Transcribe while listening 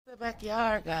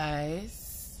backyard,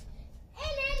 guys.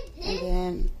 And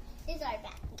then this is our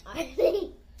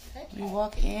backyard. We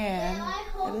walk in.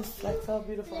 It is like so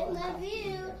beautiful. I love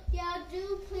you. Y'all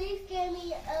do please give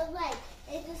me a like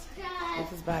and subscribe.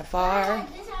 This is by far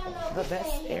the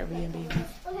best Airbnb.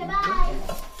 Okay, bye.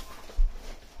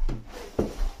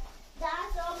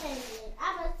 That's so amazing.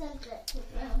 I must send it to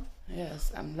them.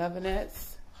 Yes, I'm loving it.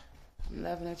 I'm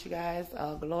loving it, you guys.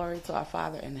 All glory to our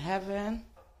Father in heaven.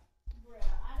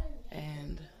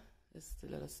 And this is the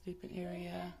little sleeping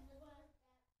area.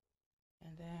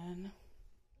 And then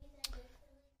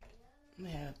we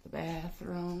have the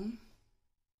bathroom.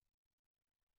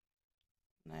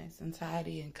 Nice and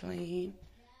tidy and clean.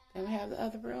 Then we have the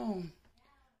other room.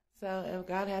 So if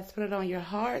God has put it on your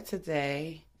heart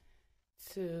today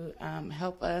to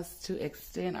help us to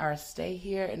extend our stay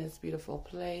here in this beautiful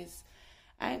place,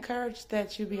 I encourage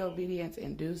that you be obedient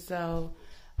and do so.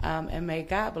 And may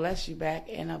God bless you back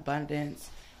in abundance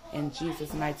in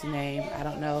Jesus' mighty name. I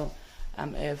don't know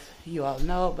if you all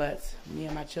know, but me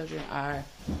and my children are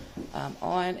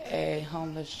on a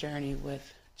homeless journey with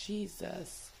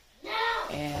Jesus.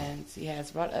 And he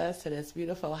has brought us to this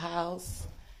beautiful house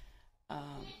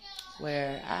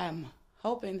where I'm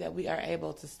hoping that we are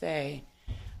able to stay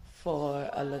for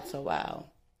a little while.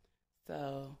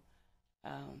 So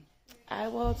I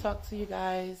will talk to you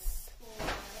guys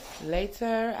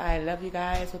later. I love you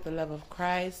guys with the love of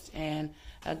Christ. And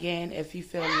again, if you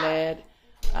feel led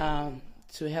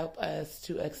to help us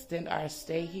to extend our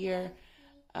stay here,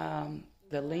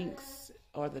 the links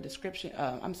or the description,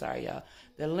 I'm sorry, y'all.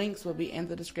 The links will be in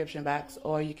the description box,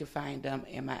 or you can find them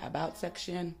in my About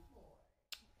section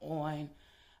on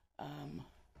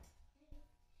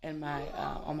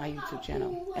my YouTube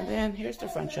channel. And then here's the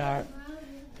front yard.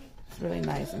 It's really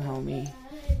nice and homey.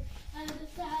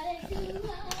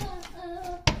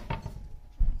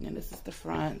 And this is the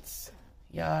front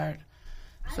yard.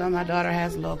 So my daughter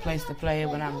has a little place to play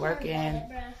when I'm working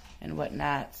and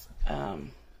whatnot.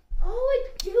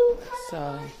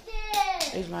 So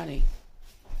there's money.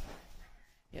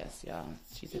 Yes, y'all.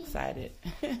 She's excited.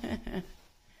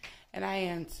 And I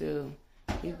am too.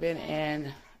 We've been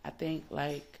in, I think,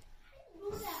 like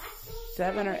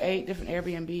 7 or 8 different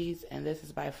Airbnbs, and this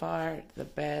is by far the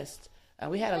best.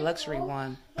 We had a luxury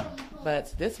one,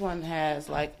 but this one has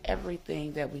like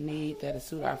everything that we need that will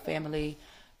suit our family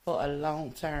for a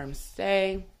long-term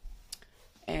stay.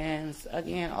 And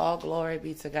again, all glory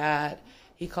be to God.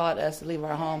 He called us to leave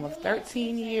our home of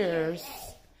 13 years,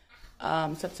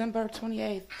 September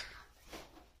 28th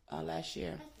last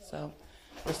year. So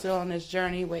we're still on this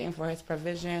journey, waiting for his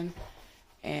provision.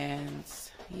 And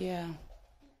yeah,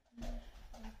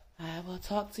 I will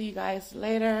talk to you guys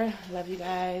later. Love you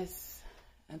guys.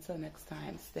 Until next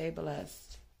time, stay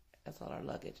blessed. That's all our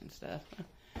luggage and stuff.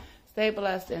 Stay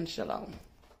blessed and shalom.